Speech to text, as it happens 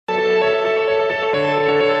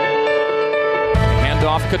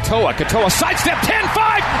off Katoa. Katoa sidestep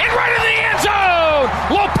 10-5 and right in the end zone.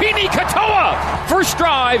 Lopini Katoa. First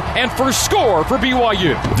drive and first score for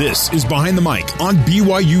BYU. This is Behind the Mic on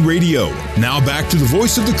BYU Radio. Now back to the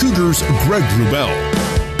voice of the Cougars, Greg Wrubell.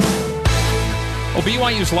 Well,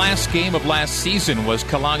 BYU's last game of last season was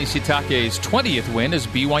Kalani Sitake's 20th win as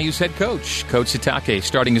BYU's head coach. Coach Sitake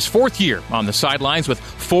starting his fourth year on the sidelines with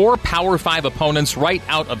 4 Power 5 opponents right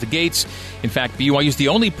out of the gates. In fact, BYU is the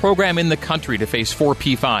only program in the country to face 4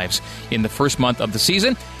 P5s in the first month of the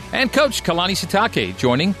season. And Coach Kalani Sitake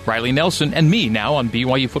joining Riley Nelson and me now on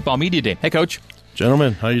BYU Football Media Day. Hey, Coach.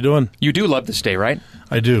 Gentlemen, how you doing? You do love this day, right?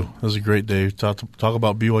 I do. It was a great day. Talk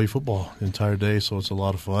about BYU football the entire day, so it's a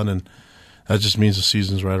lot of fun, and that just means the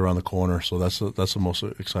season's right around the corner, so that's the most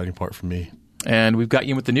exciting part for me. And we've got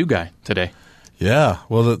you with the new guy today. Yeah,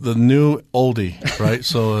 well, the new oldie, right?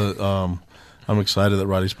 So I'm excited that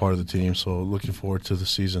Riley's part of the team, so looking forward to the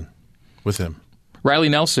season with him. Riley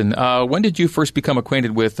Nelson, when did you first become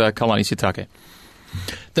acquainted with Kalani Sitake?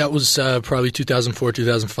 That was probably 2004,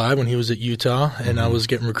 2005 when he was at Utah, and I was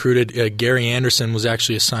getting recruited. Gary Anderson was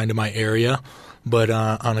actually assigned to my area, but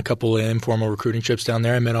on a couple of informal recruiting trips down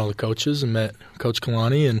there, I met all the coaches and met Coach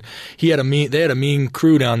Kalani, and they had a mean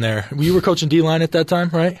crew down there. You were coaching D-line at that time,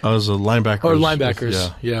 right? I was a linebacker. Oh,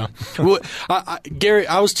 linebackers, yeah. Well, Gary,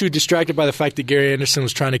 I was too distracted by the fact that Gary Anderson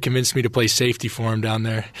was trying to convince me to play safety for him down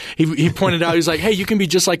there. He pointed out, he was like, hey, you can be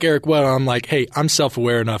just like Eric Weddle. I'm like, hey, I'm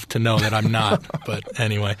self-aware enough to know that I'm not. But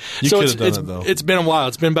anyway. You could have done it, though. It's been a while.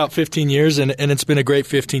 It's been about 15 years, and it's been a great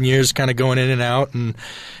 15 years kind of going in and out.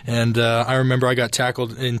 And I remember I got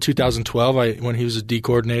tackled in 2012 when he was a D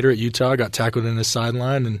coordinator at Utah. I got tackled in the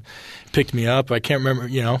sideline and picked me up. I can't remember,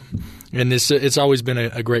 and it's always been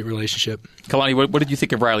a great relationship. Kalani, what did you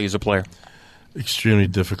think of Riley as a player? Extremely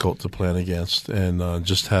difficult to plan against, and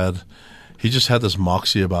he just had this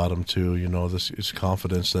moxie about him too. This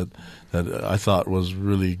confidence that I thought was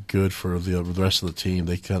really good for the rest of the team.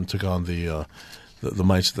 They kind of took on the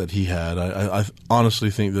mindset that he had. I honestly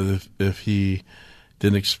think that if he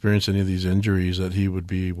didn't experience any of these injuries, that he would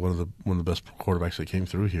be one of the best quarterbacks that came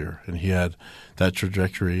through here. And he had that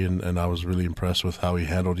trajectory, and I was really impressed with how he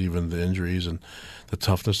handled even the injuries and the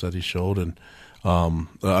toughness that he showed. And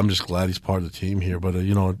I'm just glad he's part of the team here. But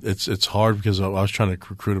it's hard because I was trying to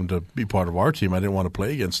recruit him to be part of our team. I didn't want to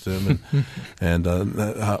play against him, and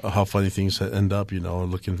how funny things end up.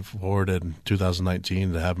 Looking forward in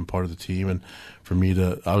 2019 to have him part of the team, and for me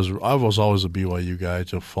I was always a BYU guy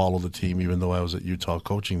to follow the team, even though I was at Utah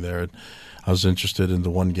coaching there. And I was interested in the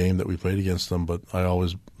one game that we played against them, but I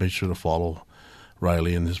always made sure to follow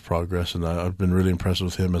Riley and his progress, and I've been really impressed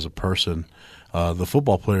with him as a person. The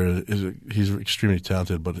football player he's extremely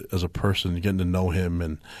talented, but as a person, getting to know him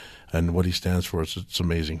and what he stands for, it's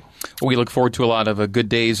amazing. We look forward to a lot of good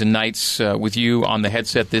days and nights with you on the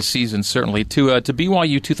headset this season, certainly. To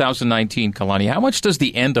BYU 2019, Kalani, how much does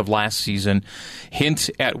the end of last season hint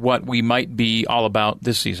at what we might be all about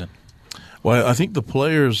this season? Well, I think the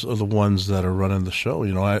players are the ones that are running the show.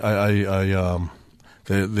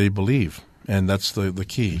 They believe. And that's the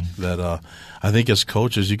key. That I think as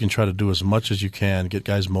coaches, you can try to do as much as you can, get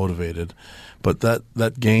guys motivated. But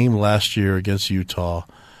that game last year against Utah,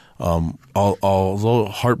 although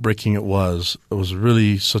heartbreaking it was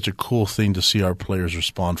really such a cool thing to see our players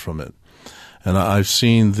respond from it. And I've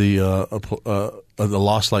seen the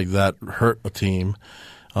loss like that hurt a team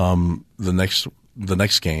the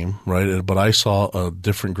next game, right? But I saw a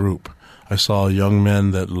different group. I saw young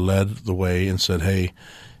men that led the way and said, hey,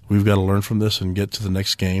 we've got to learn from this and get to the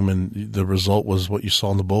next game. And the result was what you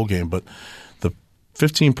saw in the bowl game. But the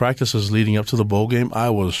 15 practices leading up to the bowl game, I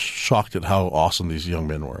was shocked at how awesome these young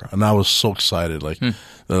men were. And I was so excited. I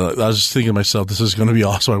was just thinking to myself, this is going to be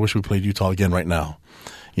awesome. I wish we played Utah again right now.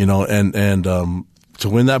 And to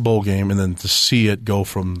win that bowl game and then to see it go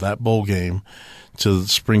from that bowl game to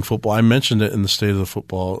spring football. I mentioned it in the State of the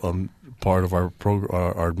Football part of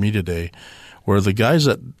our media day, where the guys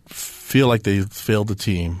that feel like they failed the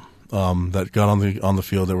team, that got on the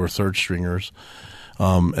field that were third stringers,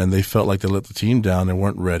 and they felt like they let the team down and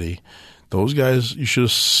weren't ready. Those guys, you should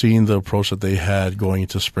have seen the approach that they had going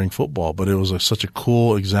into spring football. But it was such a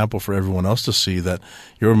cool example for everyone else to see that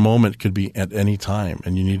your moment could be at any time,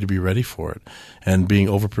 and you need to be ready for it. And being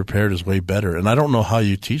over-prepared is way better. And I don't know how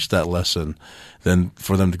you teach that lesson than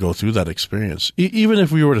for them to go through that experience. Even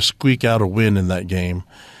if we were to squeak out a win in that game,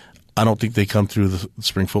 I don't think they come through the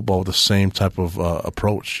spring football with the same type of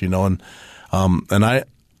approach, And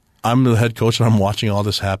I'm the head coach and I'm watching all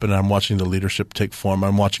this happen and I'm watching the leadership take form.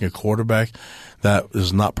 I'm watching a quarterback that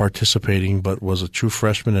is not participating but was a true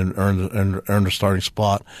freshman and earned a starting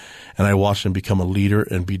spot. And I watched him become a leader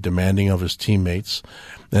and be demanding of his teammates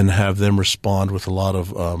and have them respond with a lot of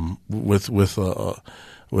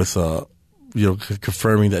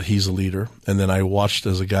confirming that he's a leader. And then I watched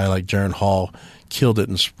as a guy like Jaren Hall killed it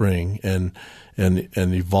in spring and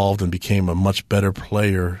evolved and became a much better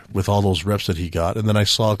player with all those reps that he got. And then I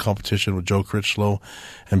saw a competition with Joe Critchlow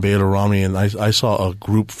and Baylor Romney, and I saw a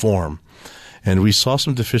group form. And we saw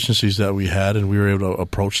some deficiencies that we had, and we were able to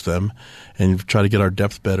approach them and try to get our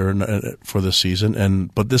depth better for this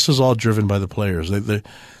season. But this is all driven by the players.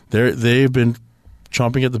 They've been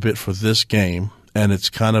chomping at the bit for this game, and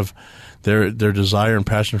it's kind of their desire and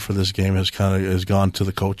passion for this game has gone to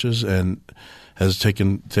the coaches and has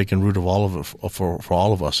taken root of all of it for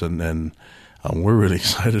all of us, and we're really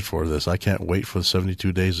excited for this. I can't wait for the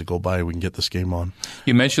 72 days to go by and we can get this game on.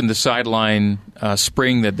 You mentioned the sideline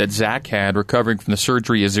spring that Zach had, recovering from the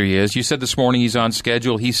surgery as he is. You said this morning he's on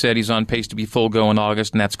schedule. He said he's on pace to be full go in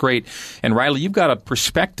August, and that's great. And Riley, you've got a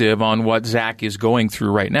perspective on what Zach is going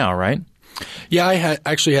through right now, right? Yeah, I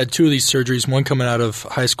actually had two of these surgeries, one coming out of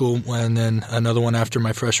high school and then another one after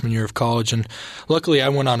my freshman year of college. And luckily I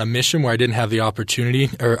went on a mission where I didn't have the opportunity,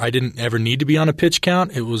 or I didn't ever need to be on a pitch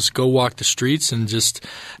count. It was go walk the streets and just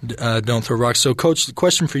don't throw rocks. So, Coach, the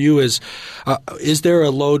question for you is there a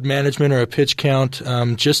load management or a pitch count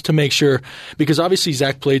just to make sure? Because obviously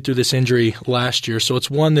Zach played through this injury last year, so it's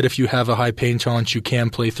one that if you have a high pain tolerance, you can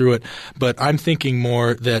play through it. But I'm thinking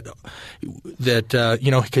more that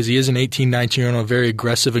because he is an 19-year-old, a very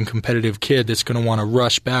aggressive and competitive kid that's going to want to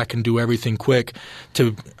rush back and do everything quick.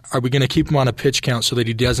 Are we going to keep him on a pitch count so that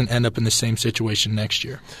he doesn't end up in the same situation next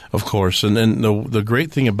year? Of course. And the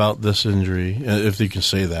great thing about this injury, if you can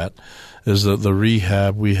say that, is that the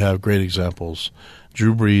rehab, we have great examples.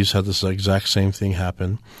 Drew Brees had this exact same thing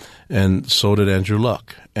happen, and so did Andrew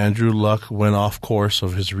Luck. Andrew Luck went off course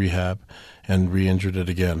of his rehab and re-injured it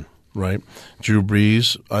again. Right, Drew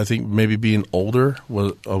Brees, I think maybe being older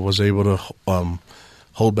was able to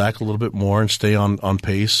hold back a little bit more and stay on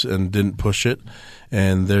pace and didn't push it,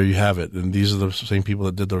 and there you have it. And these are the same people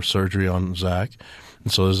that did their surgery on Zach,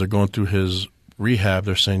 and so as they're going through his rehab,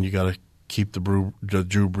 they're saying you got to keep the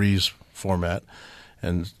Drew Brees format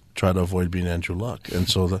and try to avoid being Andrew Luck. And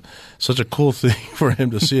so such a cool thing for him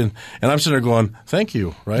to see, and I'm sitting there going, thank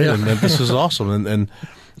you, right? Yeah. And this is awesome,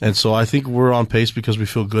 and so I think we're on pace because we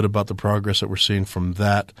feel good about the progress that we're seeing from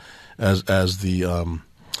that as the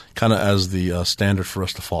standard for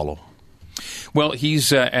us to follow. Well,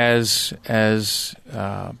 he's as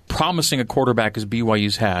promising a quarterback as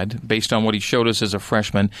BYU's had, based on what he showed us as a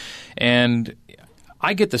freshman. And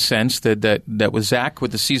I get the sense that with Zach,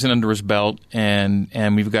 with the season under his belt,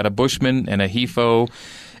 and we've got a Bushman and a Hefo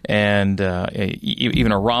and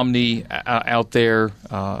even a Romney out there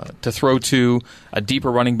to throw to, a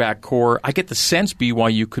deeper running back core, I get the sense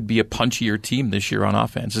BYU could be a punchier team this year on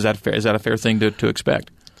offense. Is that fair? Is that a fair thing to expect?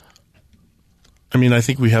 I mean, I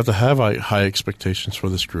think we have to have high expectations for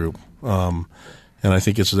this group, and I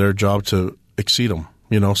think it's their job to exceed them.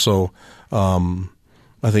 So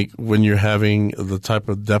I think when you're having the type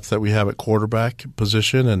of depth that we have at quarterback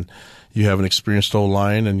position, and you have an experienced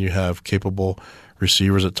O-line, and you have capable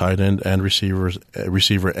receivers at tight end and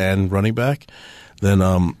receiver and running back, then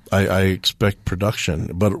I expect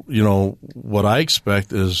production. But what I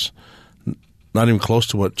expect is not even close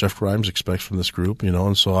to what Jeff Grimes expects from this group.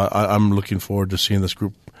 And so I'm looking forward to seeing this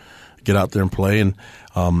group get out there and play. And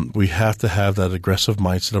we have to have that aggressive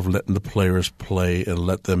mindset of letting the players play and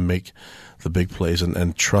let them make the big plays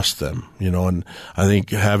and trust them, and I think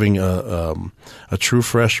having a true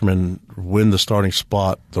freshman win the starting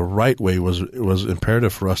spot the right way was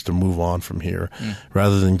imperative for us to move on from here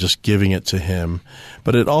rather than just giving it to him.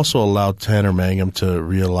 But it also allowed Tanner Mangum to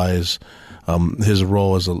realize his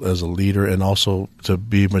role as a leader and also to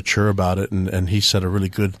be mature about it, and he set a really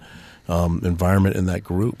good environment in that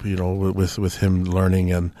group, with him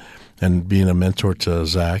learning and being a mentor to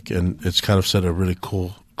Zach, and it's kind of set a really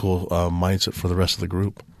cool mindset for the rest of the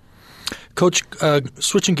group. Coach,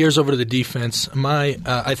 switching gears over to the defense,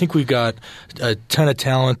 I think we've got a ton of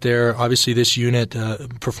talent there. Obviously, this unit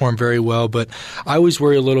performed very well, but I always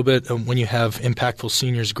worry a little bit when you have impactful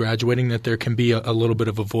seniors graduating that there can be a little bit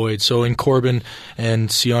of a void. So in Corbin and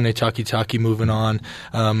Sione Takitaki moving on,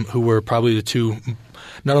 who were probably the two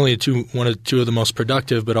not only two of the most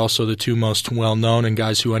productive, but also the two most well-known and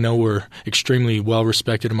guys who I know were extremely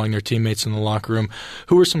well-respected among their teammates in the locker room.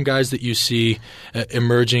 Who are some guys that you see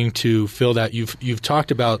emerging to fill that? You've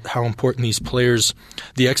talked about how important these players,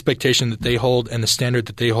 the expectation that they hold and the standard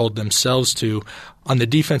that they hold themselves to. On the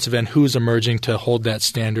defensive end, who's emerging to hold that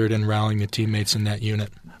standard and rallying the teammates in that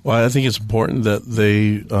unit? Well, I think it's important that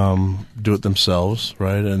they do it themselves,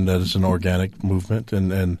 right, and that it's an organic movement.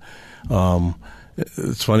 And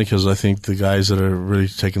it's funny because I think the guys that are really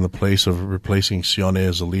taking the place of replacing Sione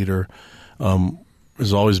as a leader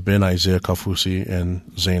has always been Isaiah Kaufusi and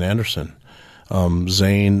Zane Anderson.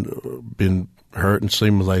 Zane been hurt, and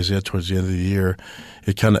same with Isaiah towards the end of the year.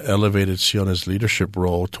 It kind of elevated Sione's leadership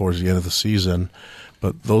role towards the end of the season.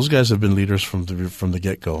 But those guys have been leaders from the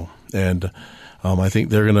get-go. And I think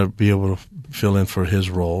they're going to be able to fill in for his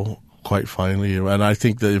role quite finely. And I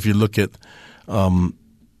think that if you look at, I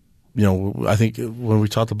think when we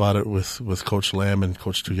talked about it with Coach Lamb and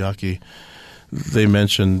Coach Tuyaki, they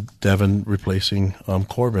mentioned Devin replacing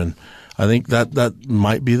Corbin. I think that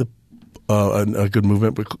might be a good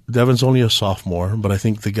movement. But Devin's only a sophomore, but I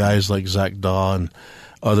think the guys like Zach Daw and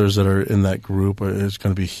others that are in that group it's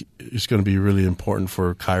going to be really important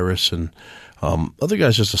for Kyrus and other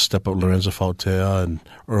guys just to step up. Lorenzo Fautea and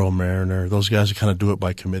Earl Mariner, those guys kind of do it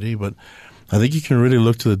by committee. But I think you can really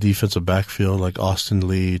look to the defensive backfield like Austin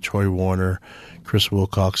Lee, Troy Warner, Chris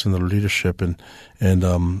Wilcox, and the leadership. And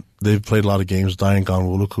they've played a lot of games. Diane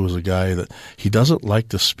Gonwuluku is a guy that he doesn't like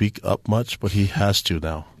to speak up much, but he has to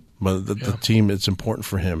now. But the team, it's important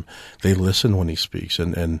for him. They listen when he speaks,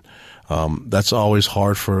 and that's always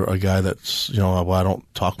hard for a guy that's, well, I don't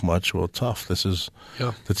talk much. Well, tough. This is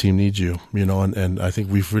the team needs you, and I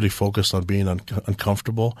think we've really focused on being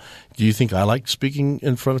uncomfortable. Do you think I like speaking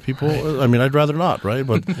in front of people? Right. I mean, I'd rather not, right?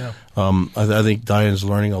 But I think Diane's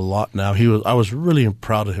learning a lot now. I was really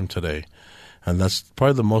proud of him today, and that's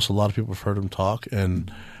probably the most a lot of people have heard him talk.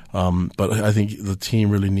 And but I think the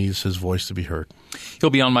team really needs his voice to be heard. He'll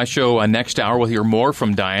be on my show next hour. We'll hear more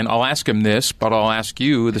from Diane. I'll ask him this, but I'll ask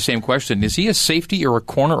you the same question. Is he a safety or a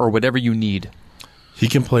corner or whatever you need? He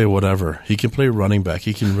can play whatever. He can play running back.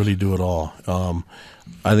 He can really do it all.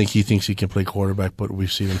 I think he thinks he can play quarterback, but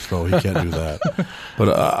we've seen him throw. He can't do that.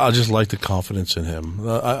 But I just like the confidence in him.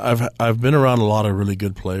 I've been around a lot of really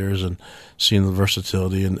good players and seen the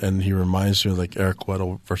versatility, and he reminds me of like Eric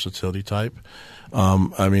Weddle versatility type.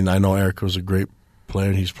 I know Eric was a great player,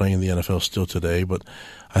 and he's playing in the NFL still today, but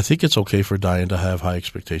I think it's okay for Diane to have high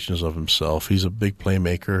expectations of himself. He's a big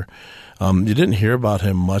playmaker. You didn't hear about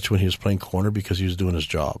him much when he was playing corner because he was doing his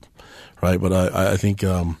job, right? But I think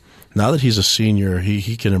now that he's a senior,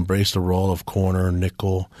 he can embrace the role of corner,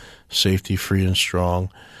 nickel, safety, free and strong,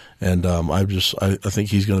 and I think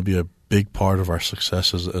he's going to be a big part of our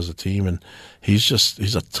success as a team, and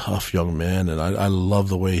he's a tough young man, and I love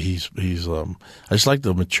the way he's I just like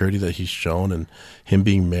the maturity that he's shown, and him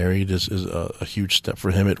being married is a huge step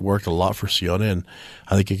for him. It worked a lot for Sione, and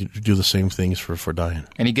I think he could do the same things for Diane.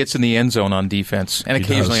 And he gets in the end zone on defense, and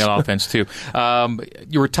occasionally on offense too.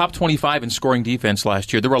 You were top 25 in scoring defense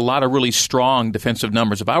last year. There were a lot of really strong defensive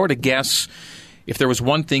numbers. If I were to guess, if there was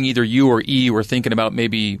one thing either you or E were thinking about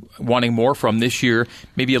maybe wanting more from this year,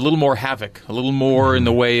 maybe a little more havoc, a little more in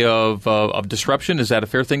the way of disruption, is that a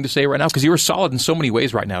fair thing to say right now? Because you were solid in so many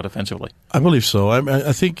ways right now defensively. I believe so.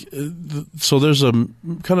 I think so. There's a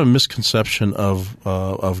kind of misconception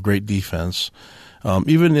of great defense.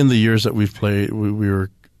 Even in the years that we've played, when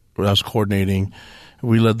I was coordinating,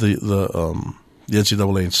 we led the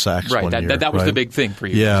NCAA in sacks right, one year. That was the big thing for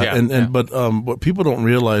you. Yeah. But what people don't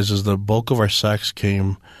realize is the bulk of our sacks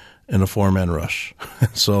came in a four-man rush.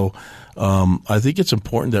 So I think it's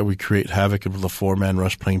important that we create havoc with the four-man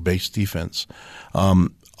rush playing base defense.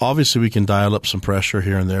 Obviously, we can dial up some pressure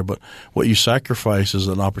here and there, but what you sacrifice is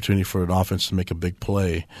an opportunity for an offense to make a big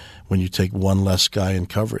play when you take one less guy in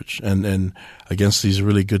coverage. And against these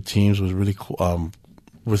really good teams with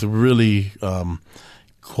really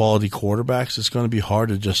quality quarterbacks, it's going to be hard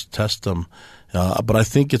to just test them. But I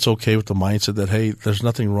think it's okay with the mindset that, hey, there's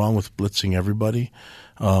nothing wrong with blitzing everybody.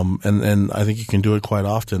 And I think you can do it quite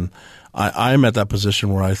often. I'm at that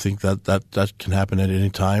position where I think that can happen at any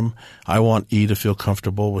time. I want E to feel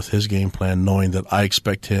comfortable with his game plan, knowing that I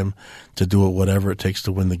expect him to do it whatever it takes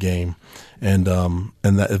to win the game. And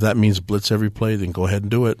that if that means blitz every play, then go ahead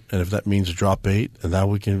and do it. And if that means drop 8 and now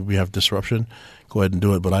we have disruption, go ahead and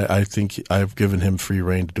do it. But I think I've given him free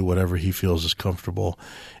rein to do whatever he feels is comfortable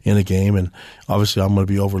in a game. And obviously I'm going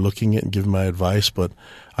to be overlooking it and giving my advice, but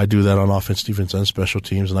I do that on offense, defense, and special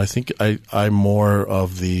teams. And I think I'm more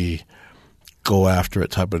of the go after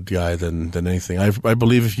it type of guy than anything. I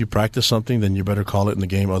believe if you practice something, then you better call it in the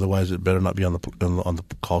game. Otherwise, it better not be on the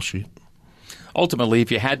call sheet. Ultimately,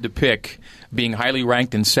 if you had to pick being highly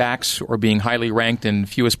ranked in sacks or being highly ranked in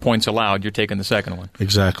fewest points allowed, you're taking the second one.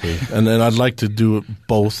 Exactly. And then I'd like to do it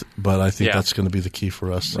both, but I think that's going to be the key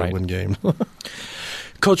for us to win games.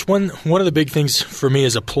 Coach, one of the big things for me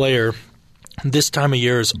as a player this time of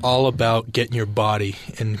year is all about getting your body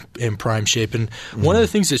in prime shape. And one of the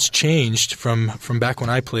things that's changed from back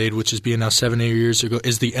when I played, which is being now 7 or 8 years ago,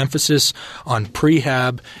 is the emphasis on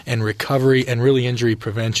prehab and recovery and really injury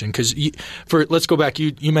prevention. Because let's go back.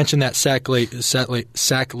 You mentioned that Sac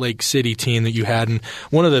Lake City team that you had. And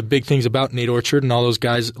one of the big things about Nate Orchard and all those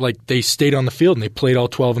guys, like they stayed on the field and they played all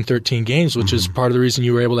 12 and 13 games, which is part of the reason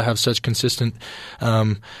you were able to have such consistent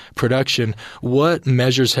production. What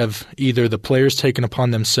measures have either the players taken upon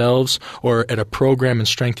themselves or at a program and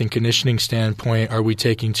strength and conditioning standpoint are we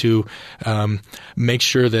taking to make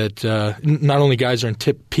sure that not only guys are in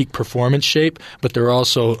peak performance shape, but they're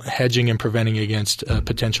also hedging and preventing against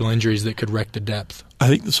potential injuries that could wreck the depth? I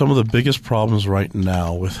think that some of the biggest problems right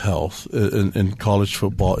now with health in college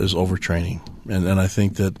football is overtraining. And I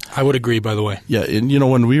think that I would agree, by the way. Yeah, and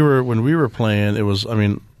when we were playing, it was,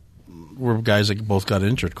 we're guys that both got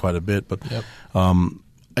injured quite a bit, but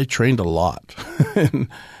I trained a lot, and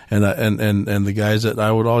the guys that I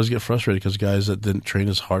would always get frustrated because guys that didn't train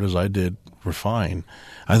as hard as I did were fine.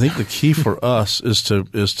 I think the key for us is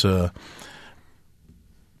to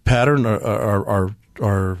pattern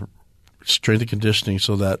our strength and conditioning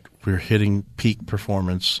so that we're hitting peak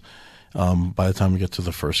performance by the time we get to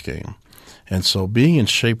the first game. And so being in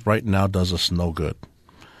shape right now does us no good.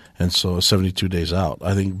 And so 72 days out.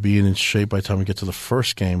 I think being in shape by the time we get to the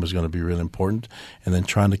first game is going to be really important, and then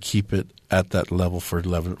trying to keep it at that level for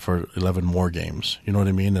 11 more games. You know what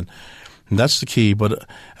I mean? And that's the key. But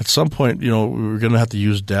at some point, we're going to have to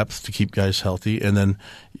use depth to keep guys healthy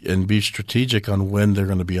and be strategic on when they're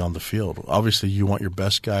going to be on the field. Obviously, you want your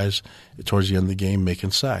best guys towards the end of the game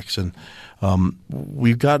making sacks. And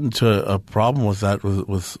we've gotten to a problem with that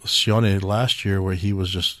with Sione last year where he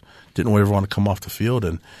was just didn't ever want to come off the field,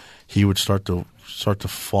 and he would start to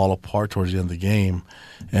fall apart towards the end of the game.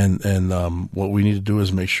 And what we need to do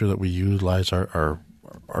is make sure that we utilize our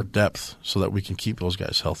depth so that we can keep those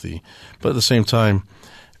guys healthy. But at the same time,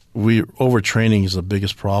 overtraining is the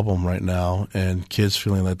biggest problem right now, and kids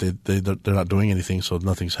feeling that they're not doing anything, so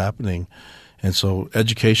nothing's happening. And so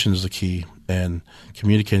education is the key, and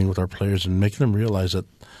communicating with our players and making them realize that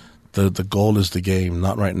the goal is the game,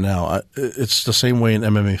 not right now. It's the same way in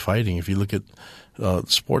MMA fighting. If you look at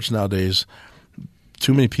sports nowadays,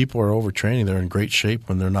 too many people are overtraining. They're in great shape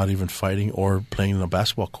when they're not even fighting or playing in a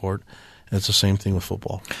basketball court. And it's the same thing with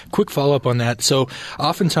football. Quick follow-up on that. So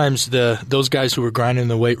oftentimes those guys who were grinding in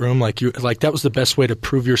the weight room, like that was the best way to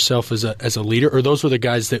prove yourself as a leader, or those were the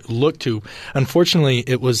guys that looked to. Unfortunately,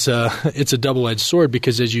 it's a double-edged sword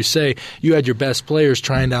because, as you say, you had your best players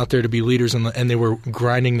trying out there to be leaders, and they were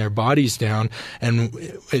grinding their bodies down, and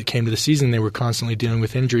it came to the season, they were constantly dealing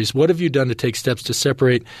with injuries. What have you done to take steps to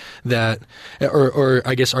separate that, or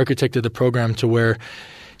I guess architected the program to where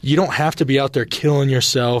you don't have to be out there killing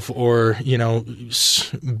yourself or,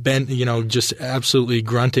 just absolutely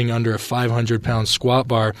grunting under a 500-pound squat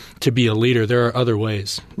bar to be a leader? There are other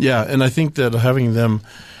ways. Yeah, and I think that having them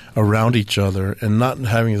around each other and not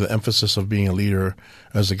having the emphasis of being a leader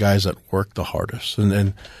as the guys that work the hardest.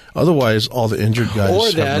 And otherwise, all the injured guys or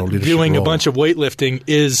have no leadership that doing role. A bunch of weightlifting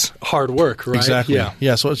is hard work, right? Exactly.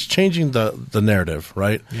 Yeah, so it's changing the narrative,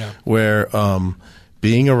 right? Yeah. Where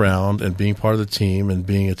being around and being part of the team and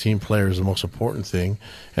being a team player is the most important thing,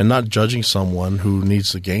 and not judging someone who needs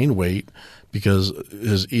to gain weight because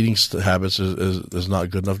his eating habits is not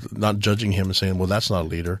good enough, not judging him and saying, well, that's not a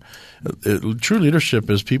leader. True leadership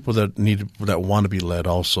is people that want to be led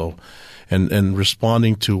also, and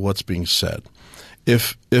responding to what's being said.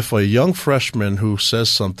 If a young freshman who says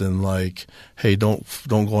something like, hey, don't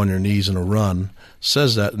go on your knees in a run,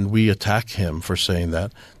 says that and we attack him for saying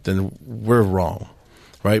that, then we're wrong.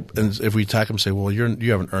 Right, and if we attack them and say, well, you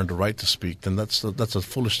haven't earned the right to speak, then that's a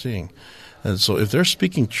foolish thing. And so if they're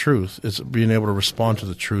speaking truth, it's being able to respond to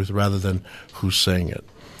the truth rather than who's saying it.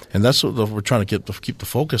 And that's what we're trying to keep the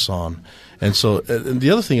focus on. And so and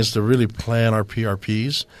the other thing is to really plan our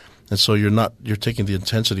PRPs. And so you're taking the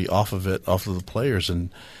intensity off of the players,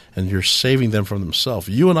 and you're saving them from themselves.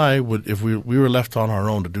 You and I would, if we were left on our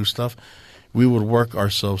own to do stuff, we would work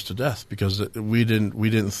ourselves to death because we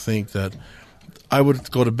didn't think that. I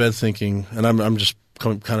would go to bed thinking, and I'm just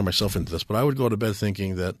counting myself into this, but I would go to bed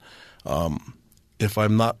thinking that if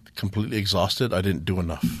I'm not completely exhausted, I didn't do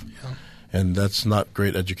enough. Yeah. And that's not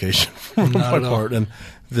great education from my part. And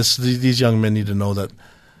these young men need to know that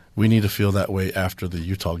we need to feel that way after the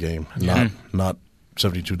Utah game, not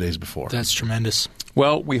 72 days before. That's tremendous.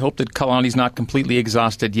 Well, we hope that Kalani's not completely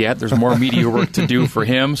exhausted yet. There's more media work to do for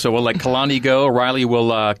him, so we'll let Kalani go. Riley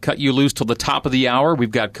will cut you loose till the top of the hour. We've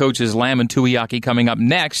got coaches Lamb and Tuiaki coming up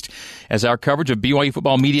next as our coverage of BYU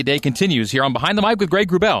Football Media Day continues here on Behind the Mic with Greg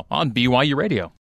Wrubell on BYU Radio.